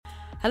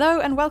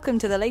Hello and welcome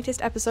to the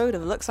latest episode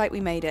of Looks Like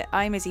We Made It.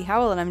 I'm Izzy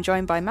Howell and I'm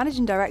joined by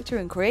Managing Director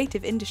and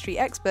Creative Industry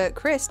Expert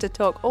Chris to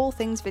talk all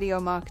things video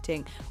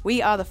marketing.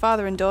 We are the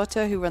father and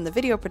daughter who run the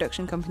video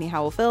production company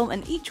Howell Film,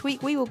 and each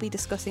week we will be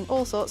discussing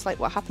all sorts like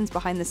what happens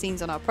behind the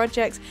scenes on our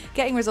projects,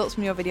 getting results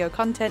from your video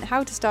content,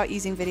 how to start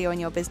using video in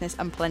your business,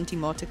 and plenty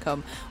more to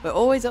come. We're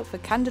always up for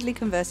candidly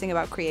conversing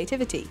about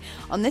creativity.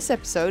 On this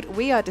episode,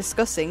 we are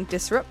discussing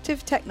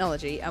disruptive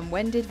technology and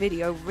when did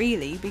video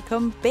really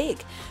become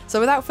big. So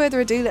without further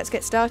ado, let's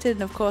get started,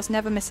 and of course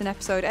never miss an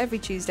episode every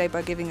Tuesday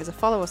by giving us a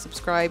follow or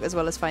subscribe, as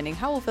well as finding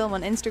Howell Film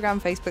on Instagram,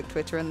 Facebook,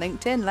 Twitter and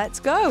LinkedIn. Let's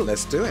go!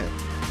 Let's do it.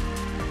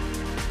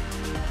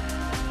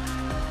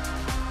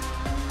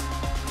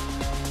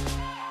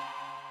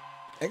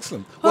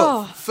 Excellent.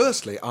 Well,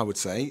 firstly, I would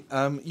say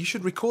you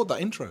should record that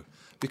intro.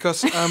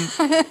 Because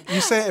you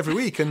say it every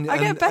week, and I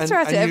get better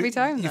at it every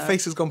time. Your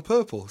face has gone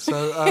purple,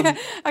 so yeah,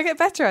 I get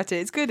better at it.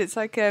 It's good. It's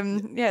like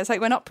it's like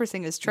when opera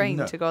singers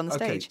train to go on the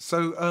stage. Okay,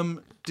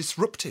 so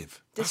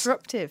disruptive.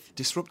 Disruptive.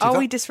 Disruptive. Are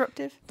we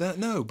disruptive?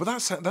 No, but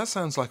that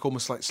sounds like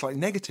almost like slightly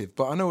negative.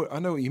 But I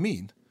know what you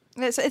mean.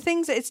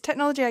 It's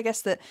technology, I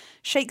guess, that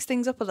shakes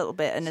things up a little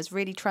bit and has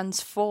really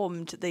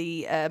transformed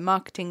the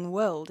marketing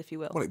world, if you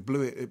will. Well, it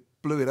blew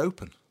it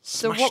open.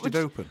 Smashed it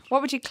open.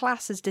 What would you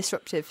class as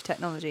disruptive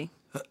technology?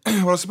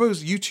 Well, I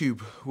suppose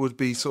YouTube would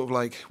be sort of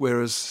like,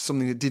 whereas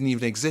something that didn't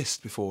even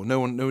exist before, no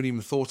one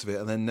even thought of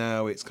it, and then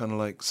now it's kind of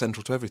like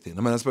central to everything.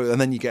 I mean, I suppose,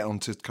 and then you get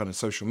onto kind of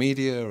social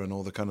media and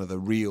all the kind of the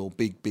real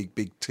big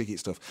ticket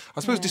stuff. I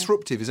suppose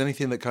disruptive is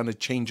anything that kind of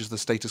changes the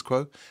status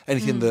quo,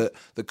 anything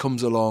that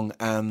comes along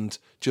and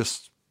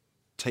just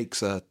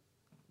takes a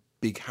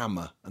big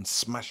hammer and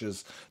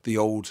smashes the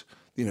old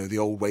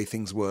way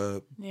things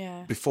were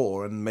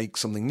before and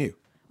makes something new.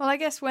 Well, I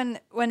guess when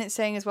it's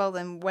saying as well,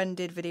 then when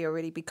did video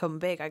really become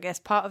big? I guess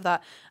part of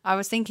that, I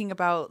was thinking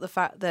about the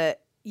fact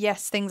that,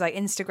 yes, things like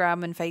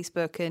Instagram and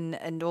Facebook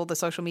and all the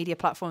social media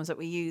platforms that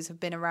we use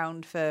have been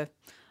around for,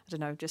 I don't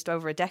know, just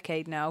over a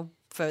decade now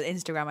for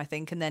Instagram, I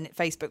think, and then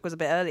Facebook was a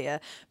bit earlier.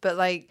 But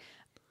like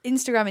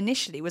Instagram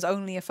initially was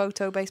only a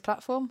photo-based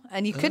platform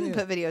and you couldn't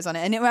put videos on it.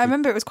 And I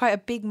remember it was quite a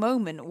big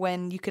moment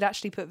when you could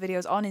actually put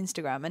videos on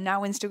Instagram, and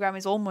now Instagram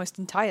is almost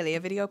entirely a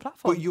video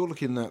platform. But you're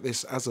looking at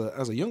this as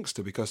a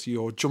youngster because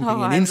you're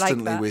jumping in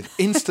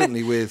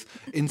instantly with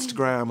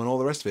Instagram and all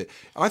the rest of it.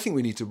 I think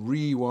we need to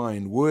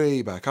rewind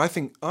way back. I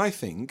think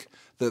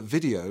that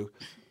video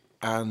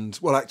and,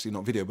 well, actually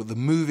not video, but the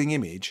moving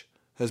image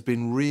has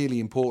been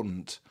really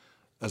important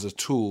as a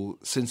tool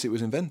since it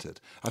was invented.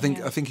 I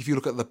think if you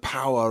look at the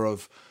power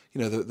of,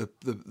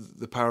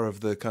 the power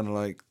of the kind of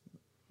like,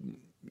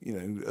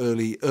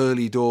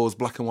 early doors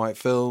black and white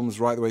films,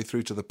 right the way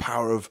through to the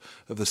power of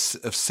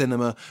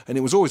cinema, and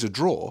it was always a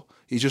draw.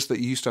 It's just that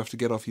you used to have to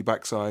get off your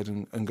backside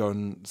and go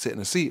and sit in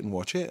a seat and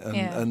watch it.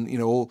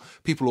 And all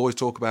people always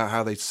talk about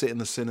how they'd sit in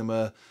the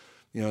cinema,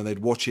 they'd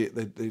watch it.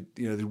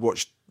 They'd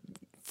watch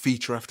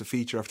feature after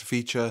feature after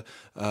feature,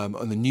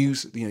 and the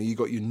news. You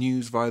got your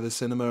news via the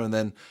cinema, and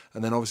then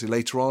obviously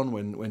later on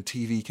when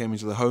TV came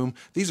into the home,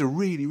 these are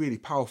really, really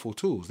powerful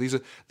tools. These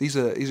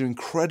are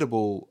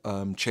incredible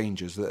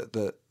changes that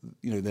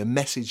they're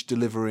message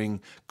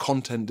delivering,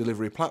 content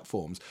delivery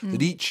platforms.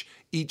 That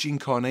each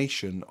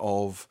incarnation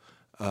of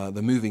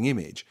the moving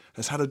image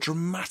has had a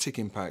dramatic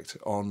impact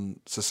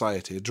on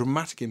society, a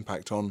dramatic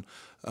impact on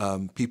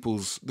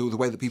the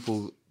way that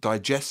people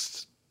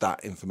digest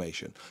that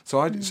information.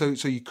 So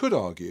you could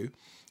argue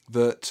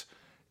that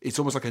it's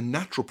almost like a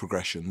natural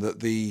progression, that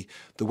the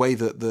way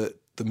that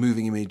the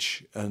moving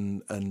image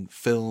and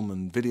film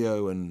and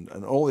video and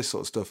all this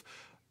sort of stuff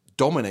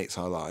dominates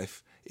our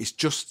life. It's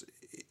just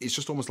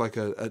almost like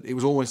it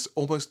was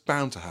almost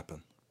bound to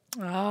happen.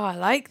 Oh, I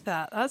like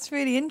that. That's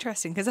really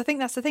interesting, because I think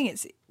that's the thing.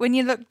 It's when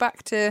you look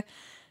back to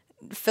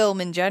film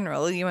in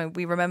general,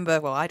 we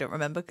remember, well, I don't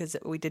remember because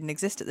we didn't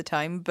exist at the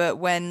time, but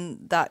when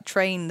that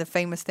train, the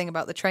famous thing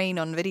about the train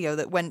on video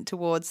that went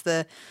towards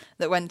the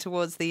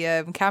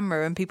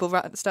camera, and people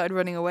started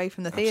running away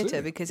from the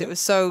theatre because it was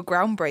so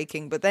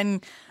groundbreaking. But then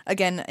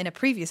again, in a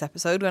previous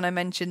episode, when I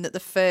mentioned that the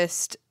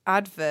first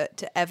advert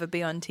to ever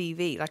be on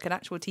TV, like an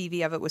actual TV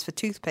advert, was for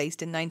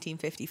toothpaste in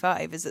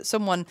 1955, is that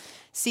someone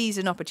seized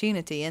an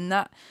opportunity, and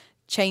that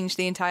changed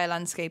the entire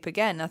landscape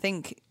again. I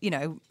think,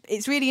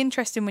 it's really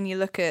interesting when you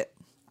look at,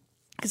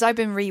 because I've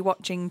been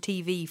rewatching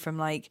TV from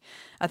I've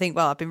been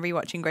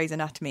rewatching Grey's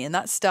Anatomy, and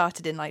that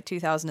started in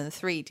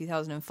 2003,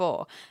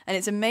 2004. And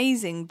it's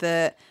amazing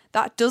that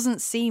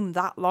doesn't seem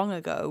that long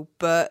ago,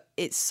 but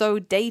it's so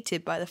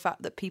dated by the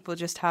fact that people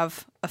just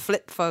have a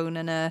flip phone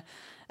and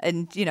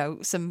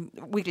some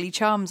wiggly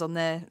charms on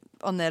their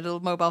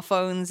little mobile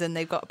phones, and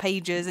they've got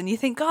pages, and you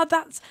think, God,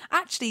 that's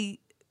actually,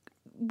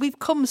 we've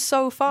come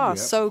so far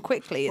so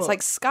quickly. It's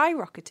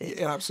skyrocketed.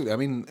 Yeah, absolutely. I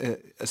mean,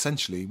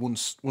 essentially,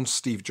 once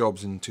Steve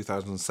Jobs in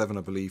 2007,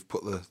 I believe,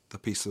 put the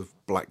piece of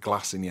black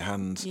glass in your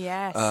hand,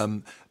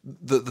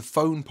 the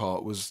phone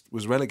part was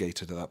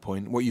relegated at that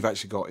point. What you've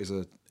actually got is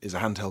a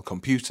handheld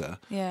computer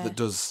that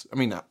does. I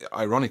mean,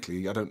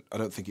 ironically, I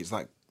don't think it's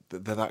that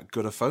they're that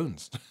good at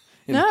phones.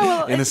 in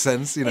a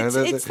sense, you know.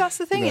 That's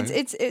the thing. You know.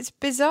 It's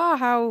bizarre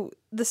how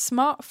the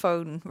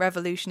smartphone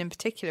revolution in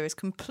particular is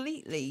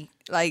completely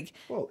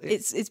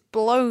it's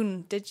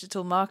blown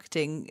digital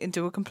marketing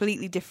into a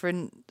completely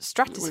different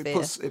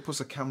stratosphere. It puts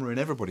a camera in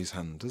everybody's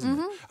hand, doesn't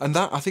it? And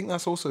that, I think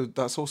that's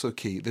also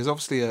key. There's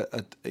obviously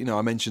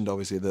I mentioned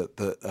obviously that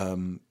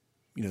the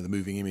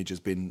moving image has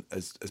been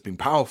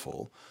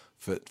powerful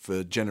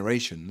for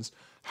generations.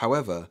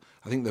 However,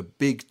 I think the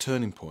big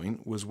turning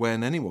point was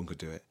when anyone could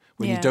do it.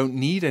 When you don't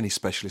need any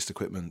specialist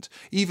equipment.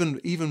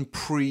 Even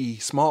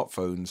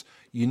pre-smartphones,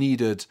 you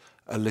needed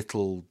a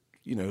little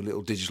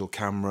digital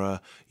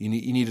camera. You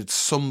needed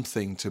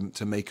something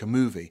to make a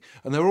movie,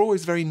 and they were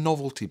always very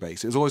novelty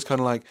based. It was always kind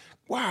of like,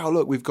 wow,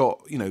 look, we've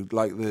got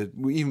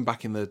even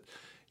back in the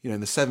in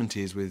the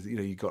 70s with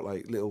you got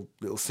like little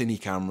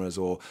cine cameras,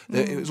 or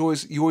it was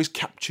always, you always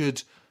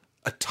captured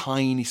a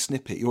tiny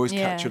snippet. You always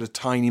captured a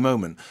tiny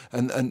moment,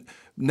 and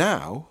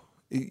now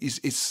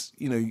it's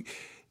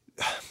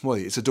well,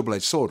 it's a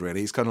double-edged sword,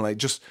 really. It's kind of like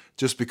just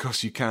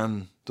because you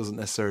can doesn't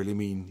necessarily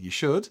mean you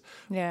should.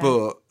 Yeah.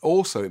 But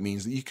also it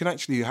means that you can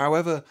actually,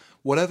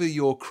 whatever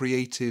your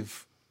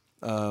creative,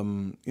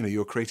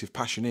 your creative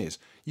passion is,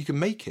 you can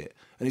make it,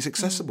 and it's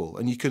accessible,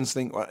 and you can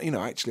think, well,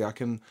 actually, I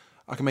can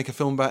make a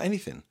film about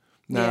anything.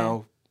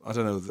 Now, I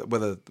don't know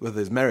whether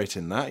there's merit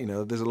in that.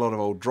 There's a lot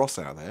of old dross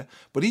out there,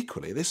 but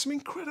equally, there's some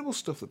incredible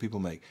stuff that people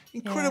make.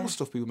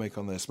 Stuff people make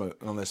on their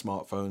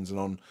smartphones and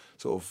on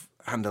sort of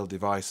handheld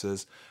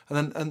devices.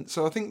 And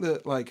so I think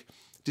that, like,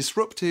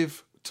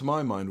 disruptive, to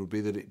my mind, would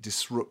be that it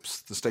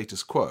disrupts the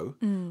status quo,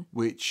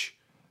 which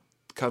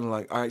kind of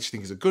like I actually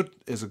think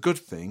is a good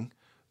thing,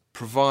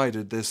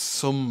 provided there's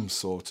some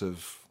sort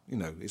of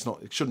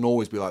it shouldn't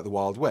always be like the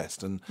Wild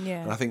West. And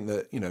I think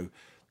that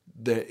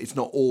it's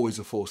not always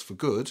a force for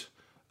good.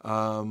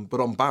 But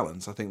on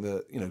balance, I think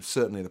that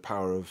certainly the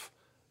power of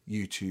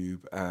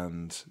YouTube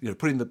and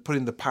putting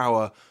the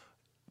power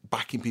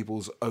back in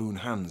people's own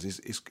hands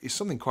is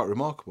something quite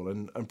remarkable,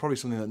 and probably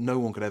something that no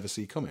one could ever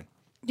see coming.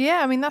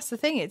 Yeah, I mean that's the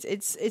thing.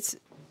 It's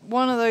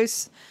one of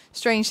those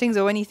strange things.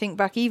 Or when you think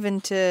back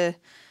even to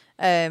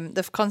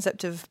the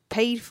concept of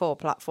paid for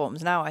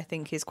platforms now, I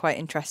think is quite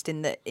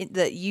interesting. That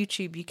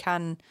YouTube you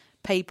can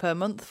pay per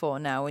month for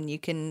now, and you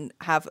can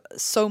have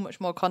so much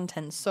more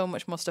content, so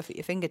much more stuff at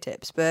your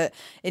fingertips. But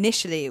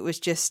initially it was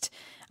just,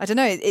 I don't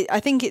know, I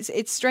think it's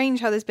strange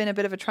how there's been a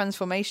bit of a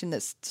transformation.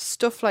 That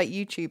stuff like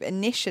YouTube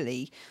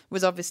initially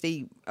was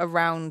obviously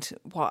around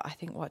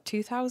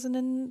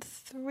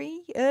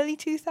 2003, early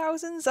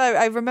 2000s.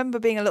 I remember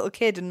being a little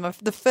kid, and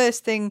the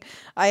first thing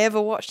I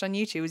ever watched on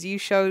YouTube was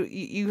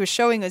you were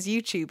showing us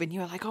YouTube, and you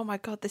were like, oh my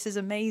god, this is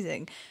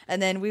amazing.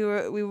 And then we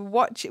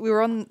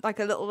were on like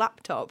a little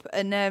laptop,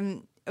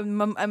 and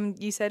Mum,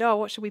 you said, oh,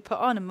 what should we put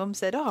on? And Mum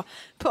said, oh,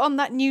 put on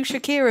that new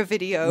Shakira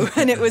video.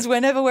 And it was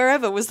Whenever,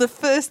 Wherever was the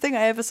first thing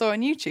I ever saw on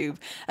YouTube.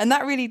 And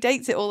that really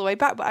dates it all the way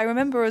back. But I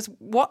remember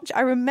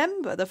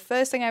the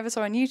first thing I ever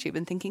saw on YouTube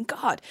and thinking,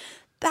 God,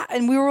 that,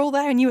 and we were all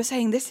there, and you were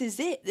saying, this is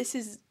it. This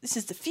is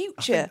the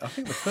future. I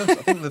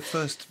think the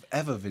first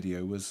ever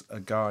video was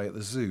a guy at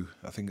the zoo.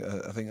 I think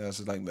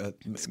that's like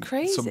it's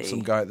crazy.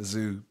 Some guy at the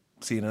zoo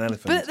seeing an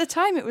elephant. But at the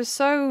time it was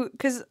so,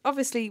 because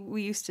obviously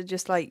we used to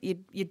just like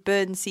you'd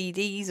burn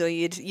CDs, or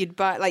you'd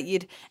buy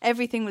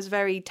everything was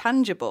very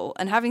tangible,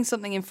 and having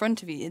something in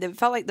front of you, it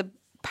felt like the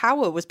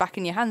power was back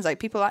in your hands. Like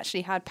people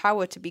actually had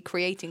power to be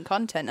creating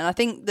content, and I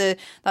think that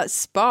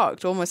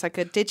sparked almost like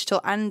a digital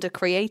and a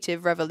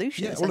creative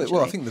revolution. Yeah,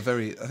 well, I think the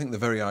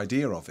very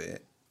idea of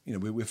it,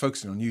 we're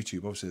focusing on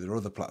YouTube. Obviously, there are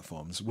other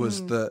platforms.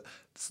 Was that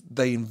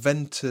they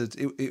invented?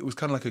 It was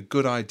kind of like a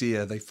good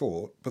idea, they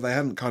thought, but they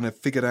hadn't kind of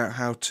figured out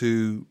how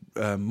to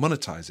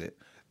monetize it.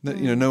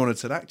 No one had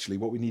said, actually,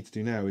 what we need to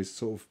do now is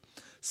sort of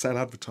sell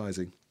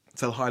advertising,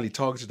 sell highly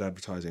targeted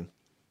advertising,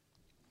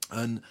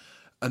 and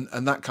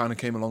that kind of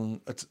came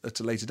along at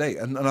a later date.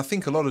 And I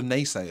think a lot of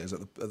naysayers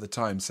at the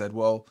time said,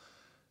 well,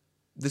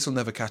 this will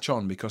never catch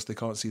on because they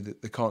can't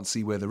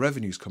see where the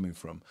revenue's coming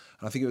from.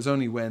 And I think it was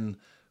only when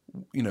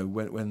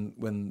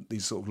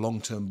these sort of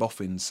long-term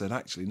boffins said,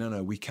 actually,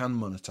 no, we can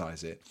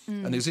monetize it.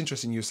 And it was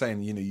interesting, you were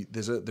saying,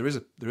 there is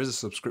a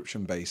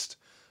subscription-based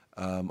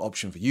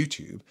option for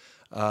YouTube,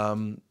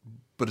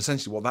 but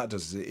essentially what that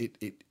does is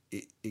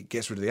it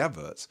gets rid of the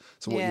adverts.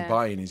 So what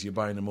you're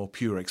buying a more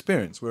pure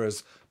experience,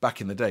 whereas back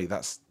in the day,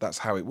 that's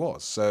how it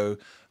was. So,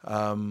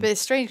 but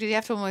it's strange because you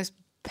have to almost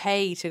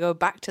pay to go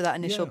back to that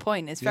initial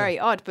point. It's very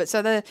odd. But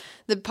so the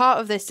part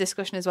of this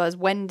discussion as well is,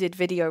 when did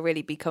video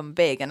really become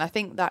big? And I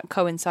think that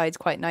coincides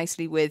quite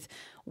nicely with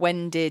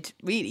when did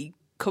really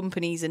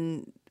companies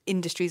and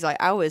industries like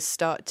ours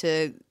start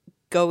to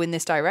go in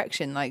this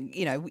direction. Like,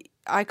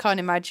 I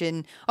can't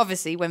imagine,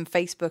 obviously when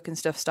Facebook and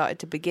stuff started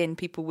to begin,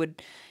 people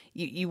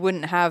you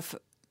wouldn't have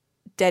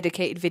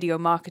dedicated video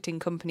marketing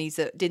companies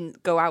that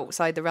didn't go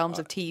outside the realms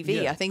of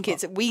TV. I think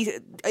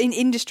in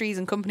industries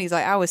and companies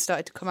like ours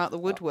started to come out the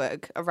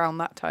woodwork around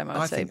that time.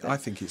 I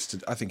think it's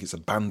a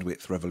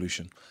bandwidth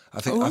revolution.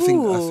 I think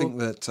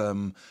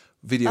that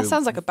video. That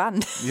sounds like a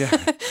band. Yeah,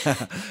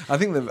 I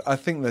think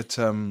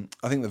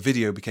that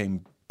video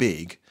became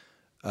big.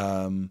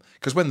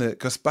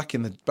 Because back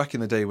in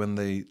the day when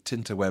the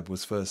Tinterweb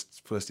was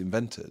first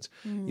invented,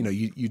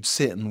 you'd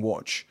sit and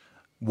watch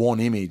one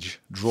image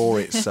draw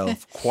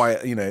itself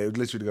quite, it would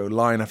literally go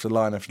line after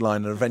line after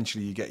line, and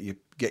eventually you get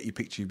your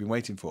picture you've been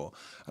waiting for.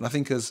 And I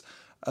think as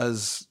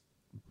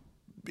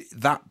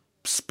that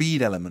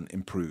speed element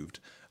improved,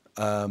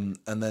 and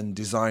then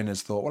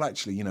designers thought, well,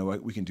 actually,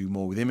 we can do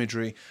more with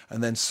imagery.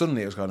 And then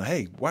suddenly it was going,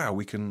 hey, wow,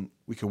 we can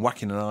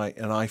whack in an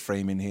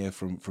iframe in here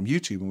from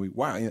YouTube, and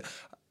wow.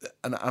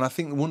 And I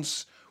think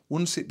once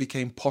it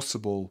became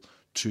possible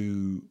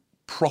to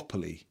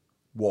properly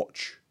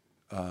watch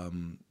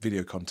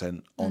video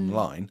content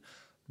online,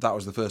 that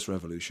was the first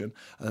revolution.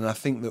 And I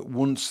think that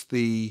once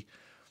the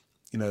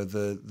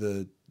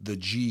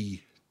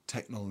G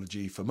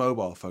technology for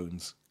mobile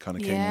phones kind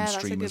of came on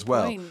stream as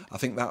well, point. I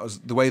think that was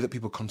the way that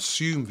people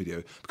consume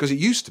video, because it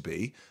used to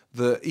be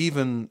that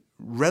even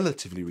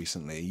relatively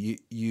recently,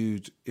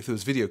 if there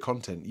was video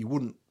content, you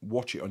wouldn't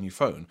watch it on your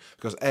phone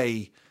because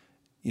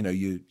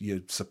your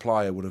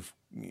supplier would have,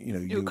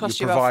 your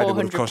provider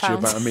would have cost you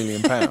about £1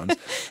 million,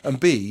 and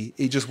B,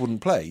 it just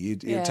wouldn't play.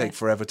 It'd take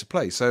forever to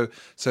play. So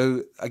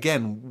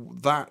again,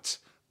 that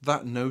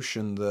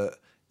notion that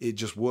it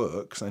just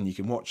works and you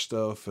can watch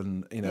stuff,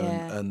 and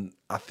and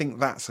I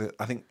think I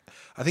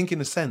think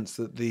in a sense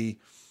that the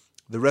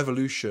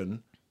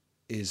revolution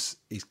is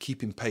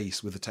keeping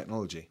pace with the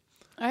technology.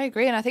 I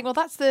agree, and I think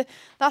that's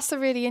the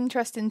really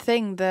interesting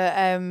thing that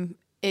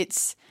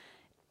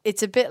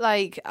It's a bit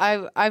like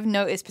I've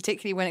noticed,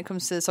 particularly when it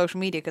comes to social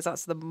media, because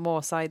that's the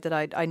more side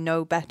that I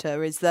know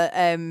better, is that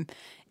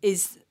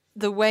is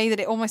the way that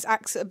it almost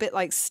acts a bit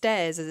like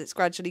stairs as it's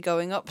gradually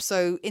going up.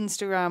 So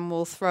Instagram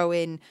will throw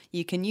in,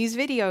 you can use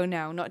video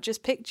now, not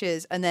just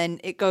pictures. And then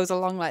it goes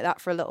along like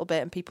that for a little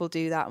bit, and people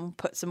do that and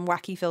put some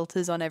wacky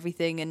filters on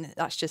everything, and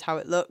that's just how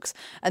it looks.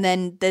 And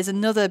then there's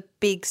another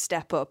big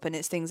step up, and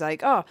it's things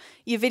like, oh,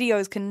 your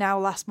videos can now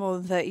last more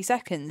than 30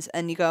 seconds.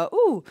 And you go,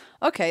 ooh,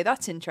 okay,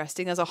 that's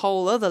interesting. There's a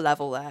whole other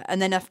level there.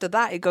 And then after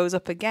that, it goes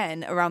up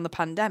again around the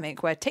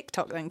pandemic, where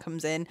TikTok then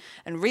comes in,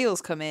 and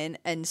Reels come in,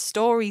 and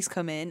stories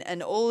come in,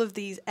 and all of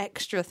these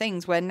extra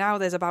things, where now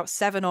there's about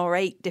 7 or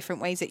 8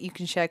 different ways that you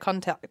can share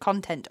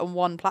content on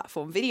one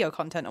platform, video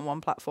content on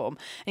one platform.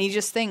 And you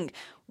just think,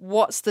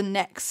 what's the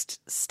next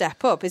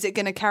step up? Is it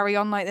going to carry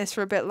on like this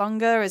for a bit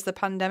longer? Has the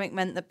pandemic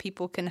meant that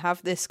people can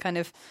have this kind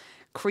of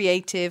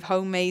creative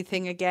homemade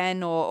thing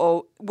again,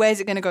 or where's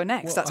it going to go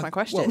next? Well, that's my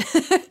question.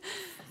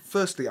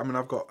 Firstly, I mean,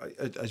 I've got,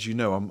 as you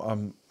know,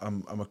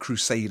 I'm a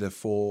crusader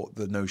for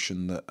the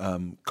notion that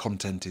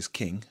content is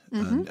king,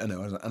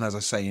 and as I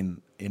say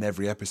in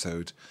every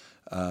episode,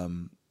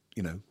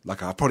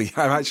 like I've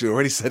actually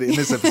already said it in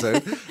this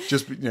episode.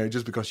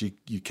 just because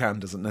you can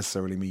doesn't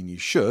necessarily mean you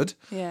should.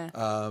 Yeah.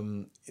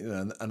 And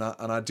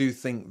I do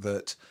think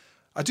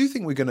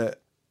we're gonna.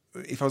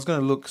 If I was going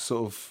to look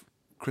sort of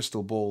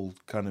crystal ball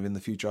kind of in the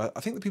future,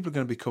 I think that people are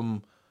going to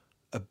become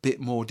a bit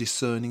more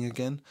discerning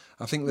again.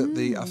 I think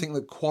that I think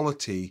that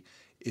quality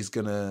is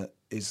gonna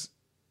is.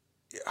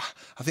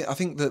 I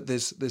think that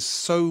there's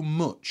so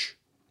much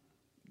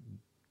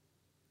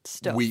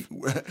stuff. Wheat,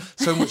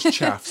 so much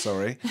chaff.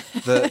 Sorry,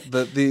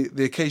 that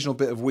the occasional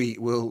bit of wheat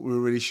will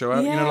really show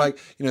out. Yeah.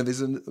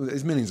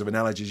 There's millions of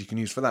analogies you can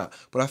use for that.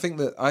 But I think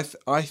that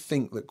I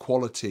think that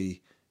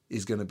quality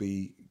is going to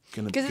be.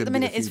 Because at the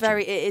minute it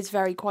is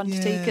very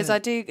quantity. Because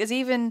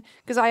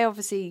I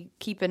obviously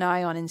keep an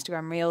eye on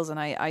Instagram Reels, and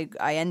I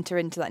enter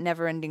into that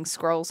never ending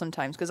scroll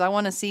sometimes because I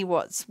want to see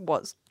what's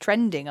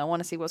trending. I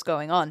want to see what's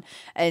going on,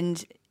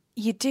 and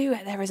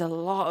there is a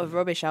lot of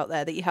rubbish out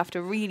there that you have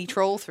to really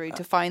troll through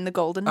to find the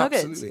golden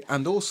nuggets. Absolutely,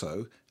 and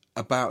also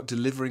about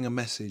delivering a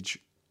message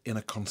in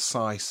a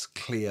concise,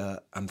 clear,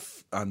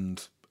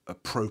 and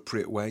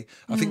appropriate way.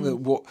 I think that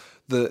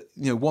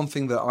one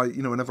thing that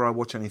whenever I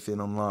watch anything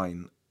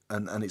online.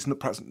 And it's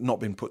perhaps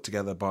not been put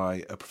together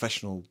by a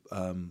professional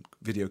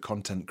video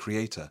content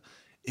creator,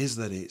 is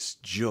that it's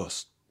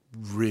just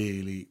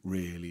really,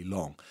 really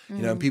long.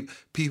 And people,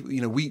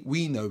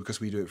 we know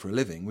because we do it for a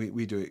living,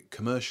 we do it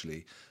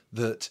commercially,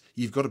 that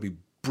you've got to be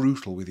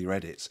brutal with your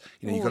edits.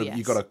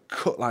 You've got to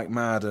cut like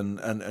mad,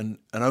 and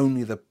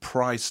only the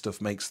prize stuff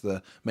makes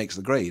the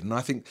grade. And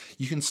I think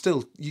you can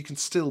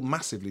still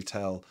massively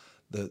tell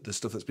the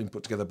stuff that's been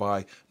put together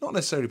by not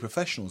necessarily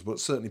professionals, but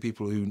certainly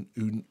people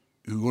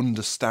who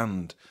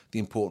understand the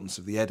importance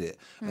of the edit.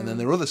 And then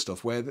there are other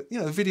stuff where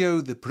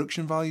the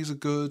production values are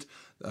good,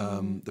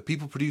 the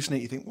people producing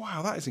it, you think,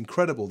 wow, that is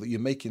incredible that you're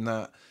making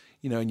that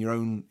in your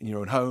own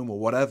home or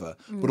whatever.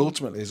 But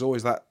ultimately there's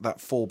always that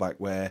fallback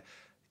where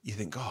you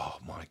think, oh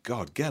my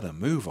God, get a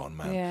move on,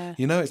 man.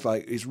 Yeah. It's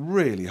like, it's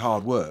really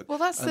hard work. Well,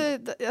 that's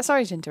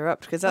sorry to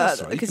interrupt,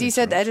 because you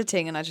said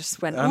editing and I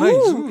just went,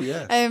 ooh.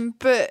 Yeah.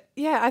 But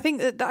yeah, I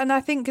think that, and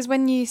I think because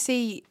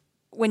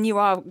when you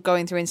are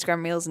going through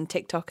Instagram Reels and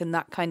TikTok and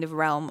that kind of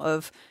realm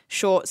of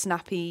short,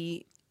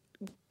 snappy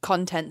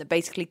content that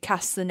basically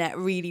casts the net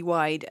really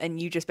wide,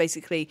 and you just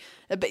basically,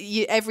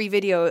 every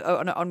video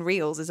on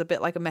Reels is a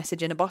bit like a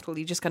message in a bottle.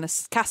 You just kind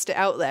of cast it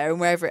out there, and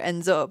wherever it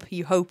ends up,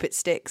 you hope it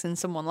sticks and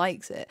someone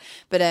likes it.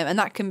 But and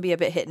that can be a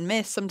bit hit and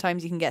miss.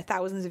 Sometimes you can get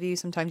thousands of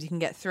views, sometimes you can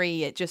get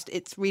 3.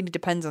 It really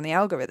depends on the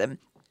algorithm.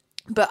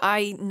 But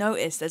I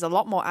noticed there's a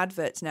lot more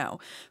adverts now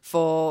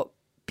for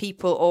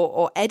people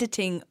or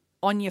editing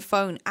on your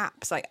phone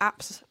apps, like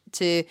apps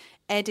to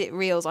edit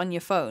Reels on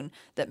your phone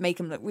that make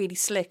them look really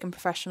slick and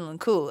professional and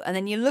cool. And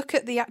then you look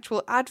at the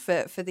actual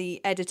advert for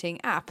the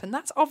editing app, and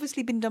that's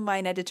obviously been done by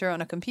an editor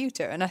on a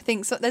computer. And I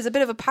think there's a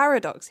bit of a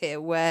paradox here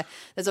where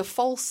there's a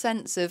false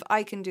sense of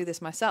I can do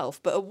this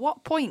myself. But at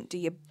what point do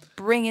you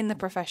bring in the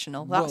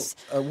professional?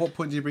 At what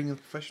point do you bring in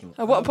the professional?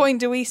 At what point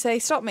do we say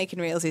stop making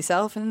Reels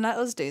yourself and let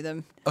us do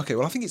them? Okay,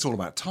 well, I think it's all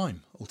about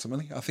time,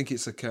 ultimately. I think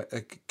it's a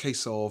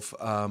case of,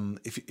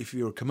 if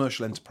you're a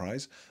commercial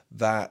enterprise,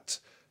 that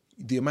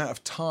the amount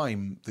of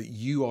time that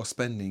you are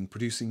spending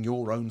producing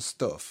your own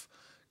stuff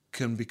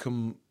can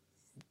become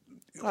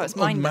it's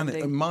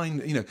mind-bending.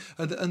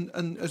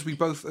 And as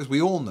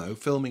we all know,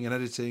 filming and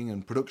editing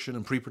and production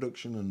and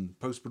pre-production and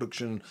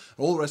post-production and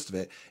all the rest of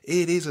it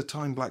is a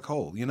time black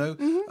hole,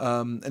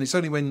 and it's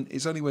only when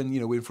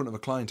we're in front of a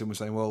client and we're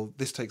saying, well,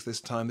 this takes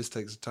this time,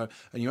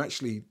 and you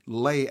actually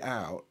lay it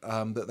out,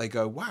 that they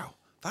go, wow,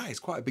 that is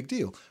quite a big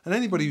deal. And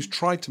anybody who's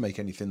tried to make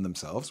anything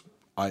themselves,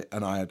 I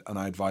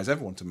advise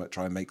everyone to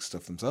try and make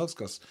stuff themselves,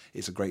 because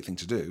it's a great thing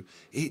to do.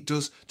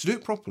 To do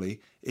it properly.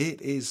 It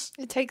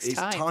takes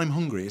time. It's time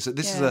hungry.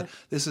 This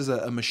is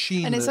a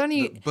machine, and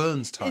that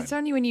burns time. It's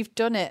only when you've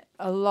done it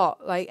a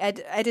lot. Like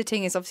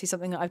editing is obviously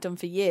something that I've done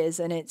for years,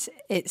 and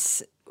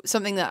it's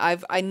something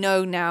that I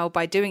know now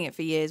by doing it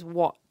for years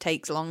what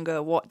takes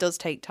longer, what does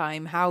take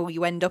time, how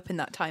you end up in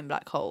that time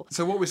black hole.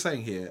 So what we're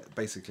saying here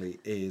basically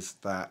is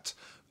that,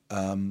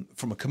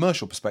 from a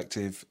commercial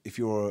perspective, if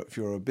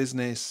you're a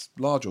business,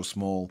 large or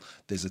small,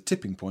 there's a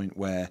tipping point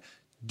where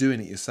doing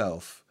it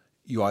yourself,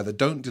 you either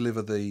don't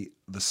deliver the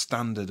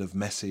standard of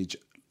message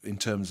in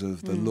terms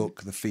of the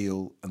look, the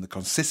feel, and the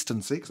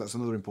consistency, because that's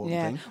another important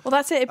thing. Well,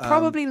 that's it. It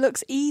probably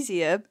looks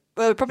easier.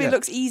 Well, it probably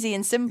looks easy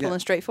and simple and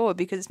straightforward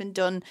because it's been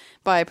done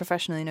by a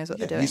professional who knows what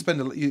they're doing.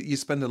 You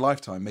spend a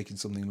lifetime making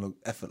something look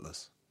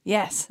effortless.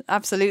 Yes,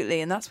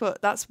 absolutely. And that's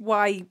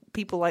why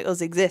people like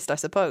us exist, I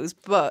suppose.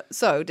 But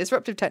so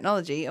disruptive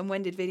technology, and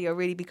when did video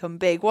really become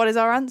big? What is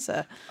our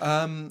answer?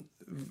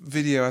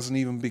 Video hasn't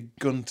even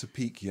begun to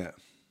peak yet.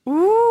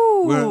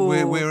 Ooh,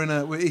 we're in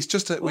a. It's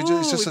just a.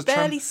 It's just a.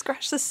 Barely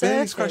scratched the surface.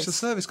 Barely scratched the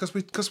surface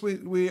because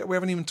we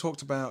haven't even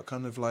talked about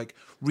kind of like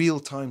real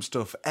time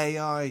stuff,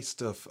 AI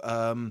stuff.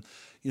 Fully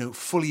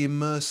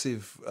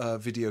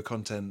immersive video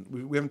content.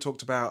 We haven't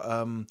talked about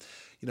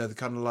the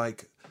kind of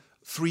like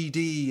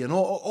 3D and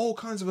all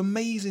kinds of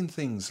amazing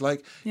things.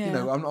 Like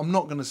I'm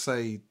not going to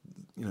say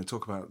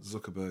talk about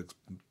Zuckerberg's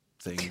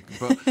thing,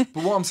 but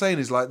what I'm saying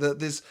is like that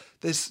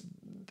there's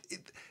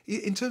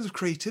in terms of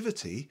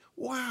creativity,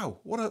 wow,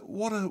 what a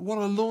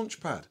launch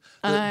pad.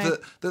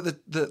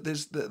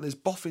 There's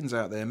boffins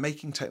out there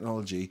making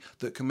technology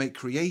that can make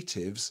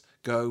creatives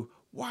go,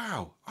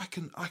 wow, I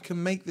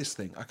can make this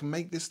thing. I can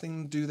make this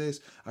thing do this.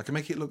 I can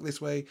make it look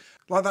this way.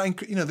 Like that,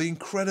 the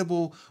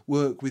incredible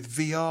work with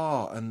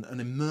VR and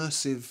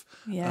immersive,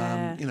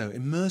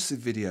 immersive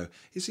video.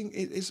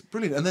 It's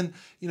brilliant. And then,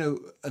 you're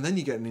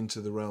getting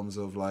into the realms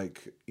of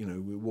like,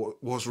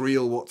 what's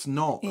real, what's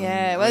not.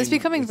 Yeah, it's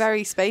becoming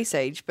very space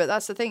age. But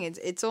that's the thing.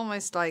 It's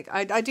almost like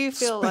I do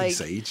feel space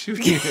like age.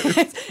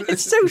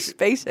 it's so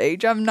space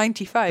age. I'm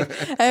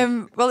 95.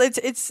 Well,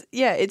 it's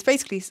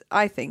basically,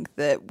 I think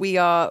that we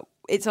are.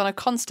 It's on a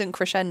constant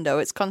crescendo.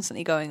 It's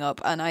constantly going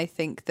up. And I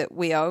think that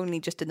we are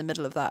only just in the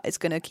middle of that. It's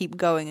going to keep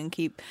going and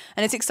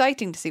it's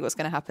exciting to see what's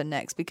going to happen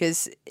next,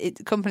 because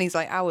companies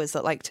like ours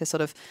that like to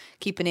sort of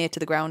keep an ear to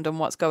the ground on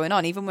what's going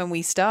on. Even when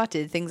we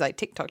started, things like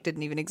TikTok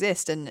didn't even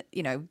exist. And,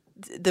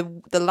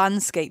 the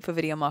landscape for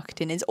video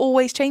marketing is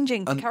always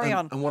changing. Carry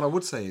on. And what I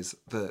would say is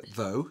that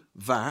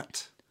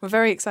we're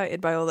very excited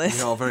by all this.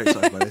 We are very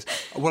excited by this.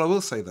 What I will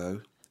say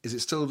though is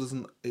it still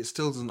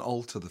doesn't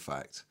alter the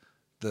fact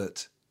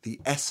that the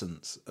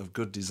essence of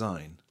good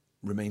design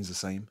remains the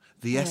same.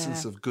 The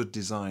essence of good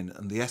design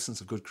and the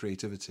essence of good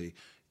creativity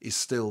is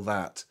still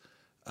that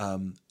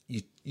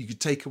you could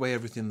take away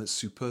everything that's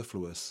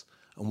superfluous,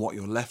 and what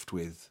you're left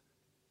with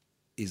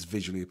is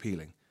visually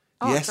appealing.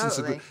 The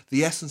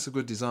essence of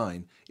good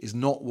design is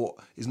not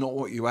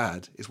what you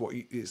add. It's what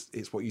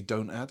you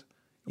don't add.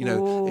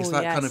 It's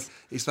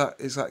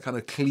that kind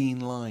of clean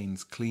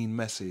lines, clean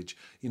message.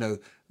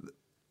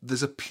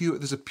 There's a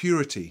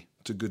purity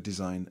to good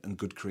design and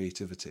good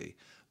creativity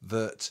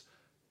that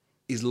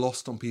is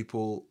lost on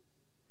people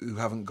who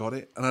haven't got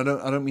it. And I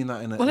don't mean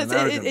that in an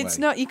arrogant way. It's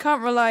not. You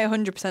can't rely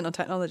 100% on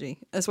technology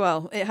as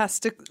well.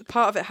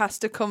 Part of it has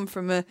to come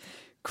from a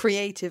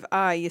creative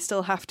eye. You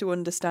still have to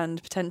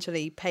understand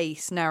potentially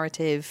pace,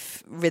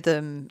 narrative,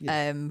 rhythm,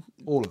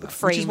 all of that.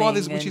 Framing,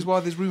 which is why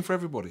there's room for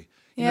everybody.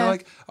 You know,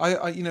 like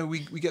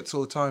we get this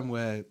all the time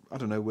where I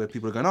don't know, where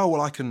people are going, oh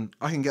well, I can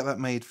get that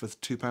made for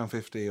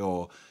 £2.50,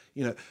 or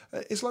you know,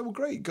 it's like, well,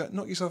 great,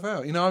 knock yourself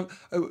out. You know,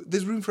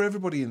 there's room for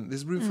everybody in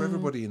this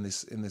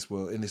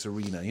world, in this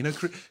arena. You know,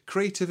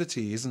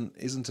 creativity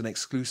isn't an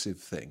exclusive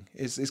thing.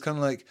 It's kind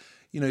of like,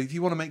 you know, if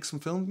you want to make some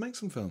films, make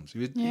some films.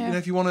 You know,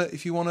 if you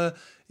want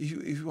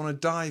to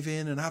dive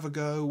in and have a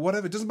go,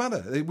 whatever, it doesn't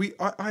matter.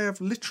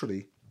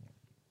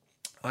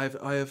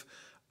 I have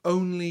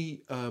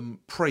only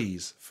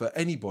praise for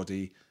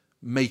anybody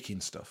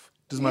making stuff.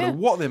 Doesn't matter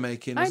what they're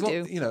making. I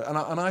do. You know, and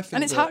I think,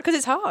 and it's hard because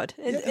it's hard.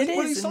 It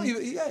is.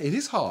 It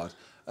is hard.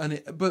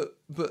 But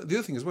the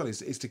other thing as well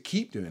is to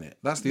keep doing it.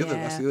 That's the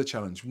other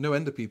challenge. No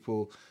end of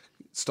people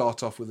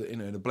start off with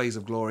in a blaze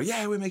of glory.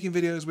 Yeah, we're making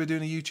videos. We're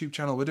doing a YouTube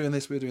channel. We're doing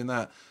this. We're doing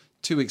that.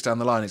 2 weeks down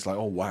the line, it's like,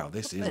 oh wow,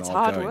 this is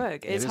hard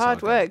work. It's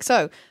hard work.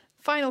 So,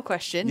 final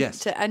question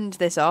to end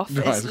this off.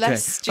 Right,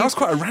 that was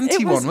quite a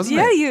ranty one, wasn't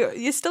it? Yeah,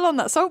 you're still on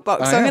that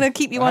soapbox, so I'm going to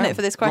keep you on it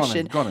for this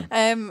question. Go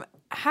on.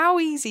 How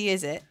easy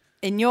is it,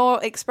 in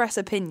your express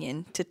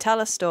opinion, to tell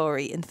a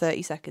story in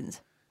 30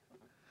 seconds?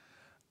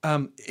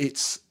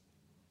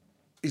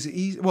 Is it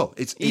easy? Well,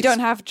 you don't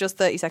have just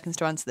 30 seconds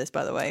to answer this,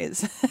 by the way.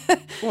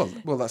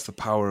 well, that's the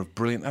power of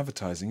brilliant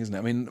advertising, isn't it?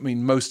 I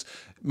mean, most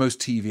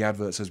TV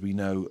adverts, as we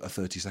know, are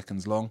 30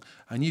 seconds long,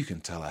 and you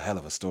can tell a hell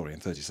of a story in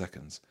 30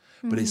 seconds.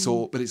 But it's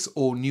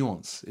all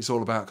nuance. It's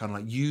all about kind of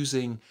like you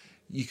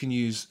can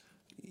use,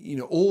 you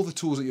know, all the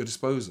tools at your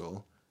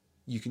disposal.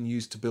 You can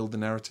use to build the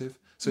narrative.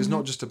 So it's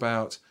not just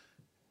about,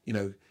 you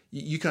know,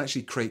 you can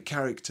actually create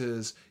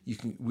characters. You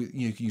can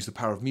use the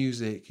power of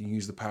music. You can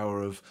use the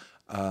power of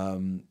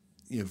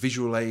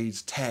visual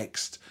aids,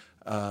 text.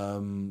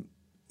 You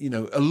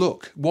know, a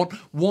look.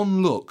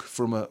 One look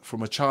from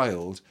a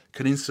child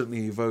can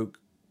instantly evoke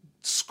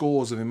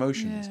scores of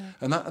emotions,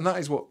 and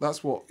that's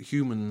what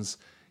humans.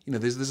 You know,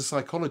 there's a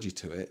psychology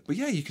to it, but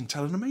you can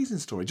tell an amazing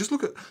story. Just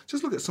look at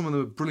some of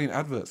the brilliant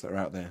adverts that are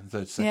out there in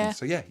 30 seconds.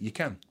 So you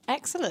can.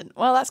 Excellent.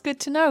 Well, that's good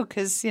to know,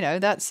 because you know,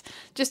 that's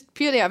just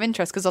purely out of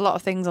interest, because a lot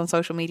of things on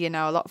social media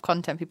now, a lot of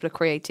content people are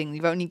creating,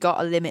 you've only got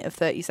a limit of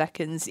 30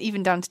 seconds,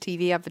 even down to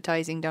TV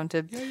advertising, down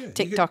to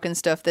TikTok and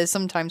stuff. There's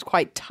sometimes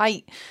quite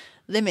tight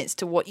limits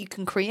to what you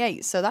can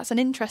create. So that's an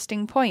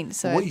interesting point.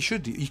 So what you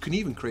should do, you can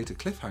even create a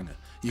cliffhanger.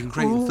 You can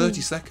create in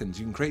 30 seconds.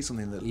 You can create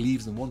something that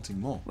leaves them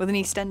wanting more. With an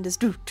EastEnders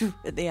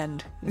at the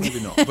end. Maybe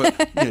not,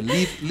 but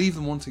leave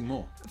them wanting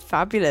more.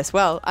 Fabulous.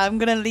 Well, I'm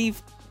going to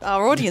leave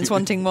our audience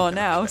wanting more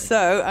now.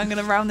 So I'm going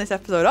to round this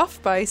episode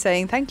off by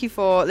saying thank you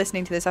for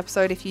listening to this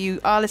episode. If you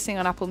are listening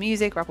on Apple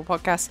Music or Apple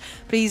Podcasts,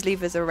 please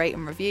leave us a rate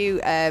and review.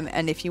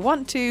 And if you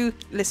want to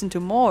listen to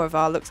more of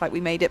our Looks Like We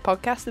Made It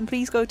podcast, then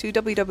please go to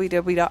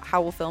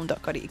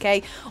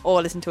www.howlfilm.co.uk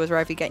or listen to us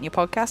wherever you're getting your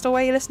podcast or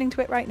where you're listening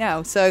to it right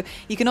now. So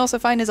you can also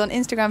find us on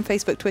Instagram,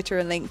 Facebook, Twitter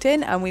and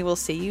LinkedIn, and we will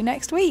see you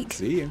next week.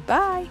 See you.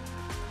 Bye.